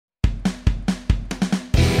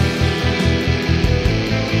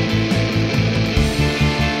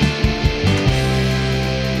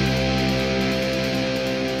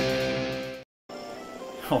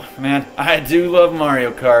Oh, man, I do love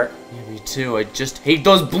Mario Kart. Yeah, me too. I just hate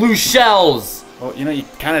those blue shells. Well, you know, you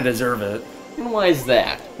kind of deserve it. And why is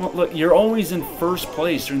that? Well, look, you're always in first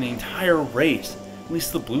place during the entire race. At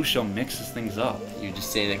least the blue shell mixes things up. You're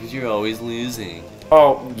just saying that because you're always losing.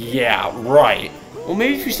 Oh, yeah, right. Well,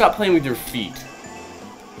 maybe if you stop playing with your feet.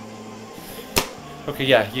 Okay,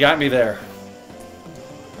 yeah, you got me there.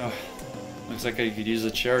 Oh, looks like I could use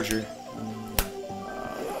a charger.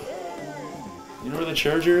 You know where the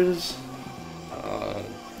charger is?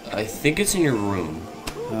 I think it's in your room.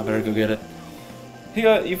 I better go get it.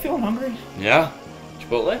 Hey, you feeling hungry? Yeah?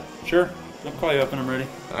 Chipotle? Sure. I'll call you up when I'm ready.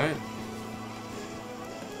 Alright.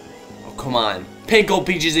 Oh, come on. Pickle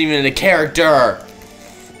Peach isn't even a character!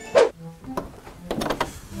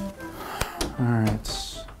 Alright.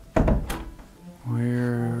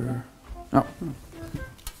 Where... Oh.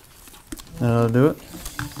 That'll do it.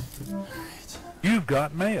 Alright. You've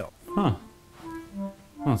got mail. Huh.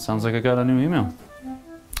 Well, it sounds like I got a new email.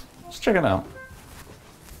 Let's check it out.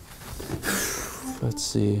 Let's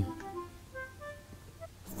see.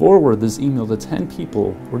 Forward this email to 10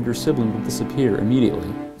 people or your sibling will disappear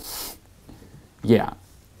immediately. Yeah,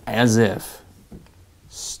 as if.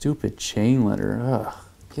 Stupid chain letter. Ugh,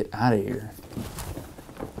 get out of here.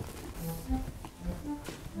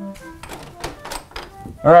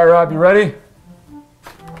 All right, Rob, you ready?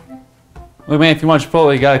 Look, man, if you want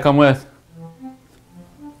Chipotle, you gotta come with.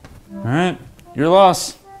 All right, your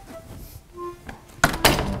loss.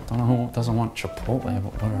 Don't know who doesn't want Chipotle,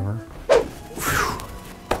 but whatever. Whew.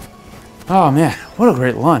 Oh man, what a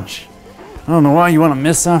great lunch. I don't know why you want to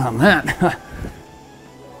miss out on that.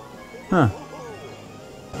 Huh.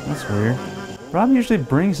 That's weird. Rob usually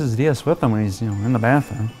brings his DS with him when he's, in the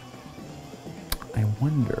bathroom. I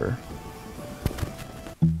wonder.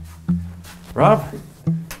 Rob?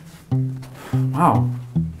 Wow,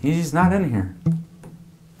 he's not in here.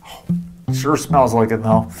 Oh, sure smells like it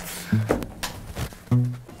though.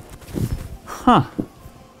 Huh.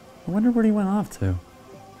 I wonder where he went off to.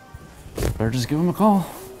 Better just give him a call.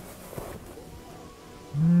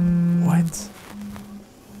 What?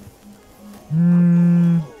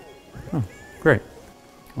 Oh, great.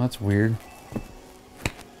 Well, that's weird.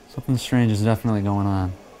 Something strange is definitely going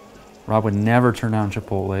on. Rob would never turn down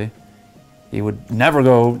Chipotle. He would never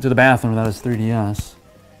go to the bathroom without his 3DS.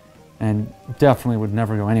 And definitely would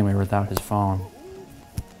never go anywhere without his phone.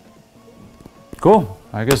 Cool.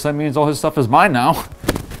 I guess that means all his stuff is mine now.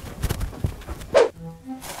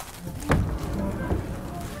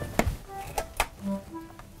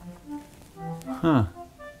 Huh.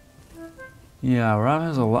 Yeah, Rob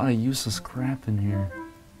has a lot of useless crap in here.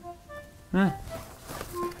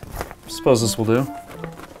 Suppose this will do.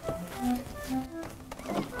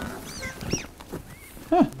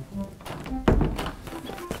 Huh.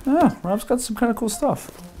 Yeah, Rob's got some kind of cool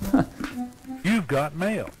stuff. Huh. You've got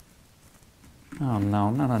mail. Oh no,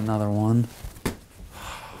 not another one.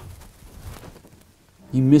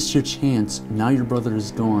 You missed your chance. Now your brother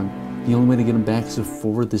is gone. The only way to get him back is to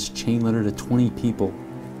forward this chain letter to 20 people.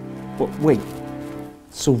 But wait,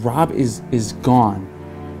 so Rob is gone?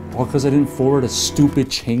 All because I didn't forward a stupid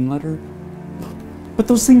chain letter? But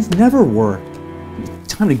those things never work.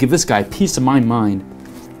 Time to give this guy a piece of my mind.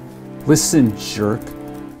 Listen, jerk.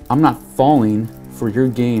 I'm not falling for your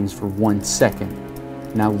games for 1 second.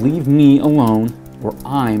 Now leave me alone or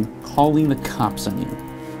I'm calling the cops on you.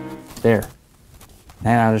 There.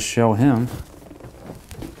 That ought to show him.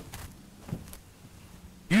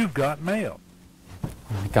 You've got mail. Oh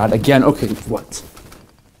my God, again, okay, what?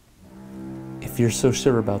 If you're so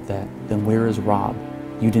sure about that, then where is Rob?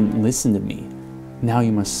 You didn't listen to me. Now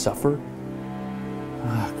you must suffer?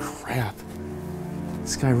 Ah, crap.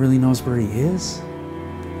 This guy really knows where he is?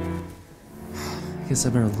 I guess I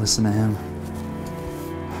better listen to him.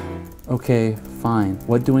 Okay, fine.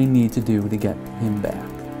 What do I need to do to get him back?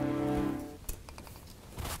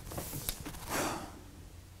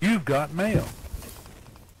 You've got mail.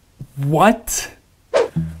 What?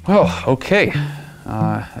 Well, okay.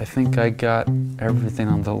 I think I got everything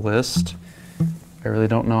on the list. I really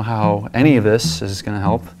don't know how any of this is going to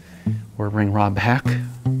help or bring Rob back,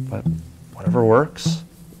 but whatever works.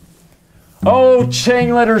 Oh,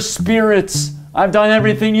 chain letter spirits! I've done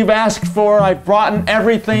everything you've asked for. I've brought in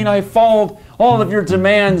everything. I've followed all of your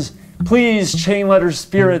demands. Please, chain letter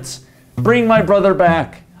spirits, bring my brother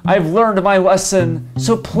back. I've learned my lesson,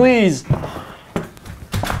 so please.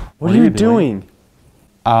 What are you doing?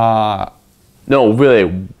 No, really,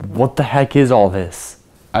 what the heck is all this?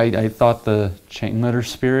 I thought the chain letter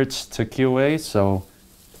spirits took you away, so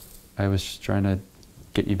I was just trying to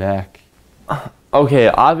get you back. Okay,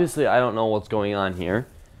 obviously I don't know what's going on here,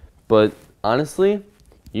 but honestly,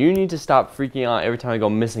 You need to stop freaking out every time I go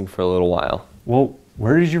missing for a little while. Well,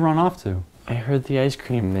 where did you run off to? I heard the ice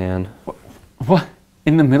cream man. What?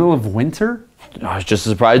 In the middle of winter? I was just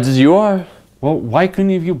as surprised as you are. Well, why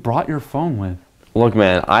couldn't you have brought your phone with? Look,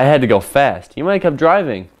 man, I had to go fast. You might have kept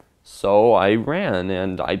driving. So I ran,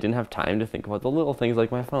 and I didn't have time to think about the little things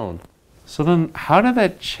like my phone. So then, how did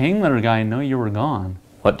that chain letter guy know you were gone?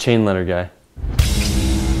 What chain letter guy?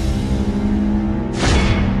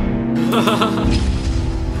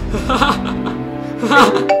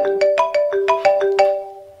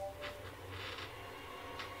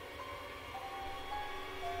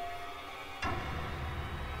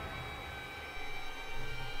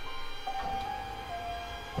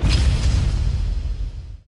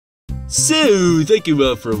 So, thank you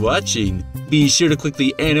all for watching. Be sure to click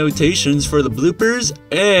the annotations for the bloopers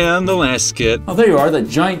and the last skit. Oh, there you are, that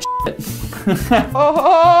giant shit.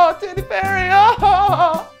 Oh, Teddy Berry!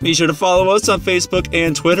 Oh! Be sure to follow us on Facebook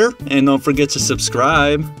and Twitter, and don't forget to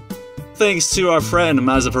subscribe. Thanks to our friend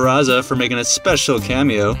MazaParaza for making a special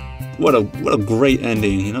cameo. What a great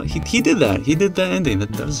ending, you know. He did that. He did that ending.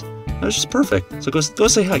 That was just perfect. So go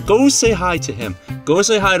say hi. Go say hi to him. Go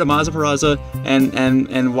say hi to MazaParaza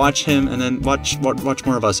and watch him, and then watch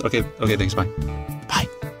more of us. Okay, thanks. Bye.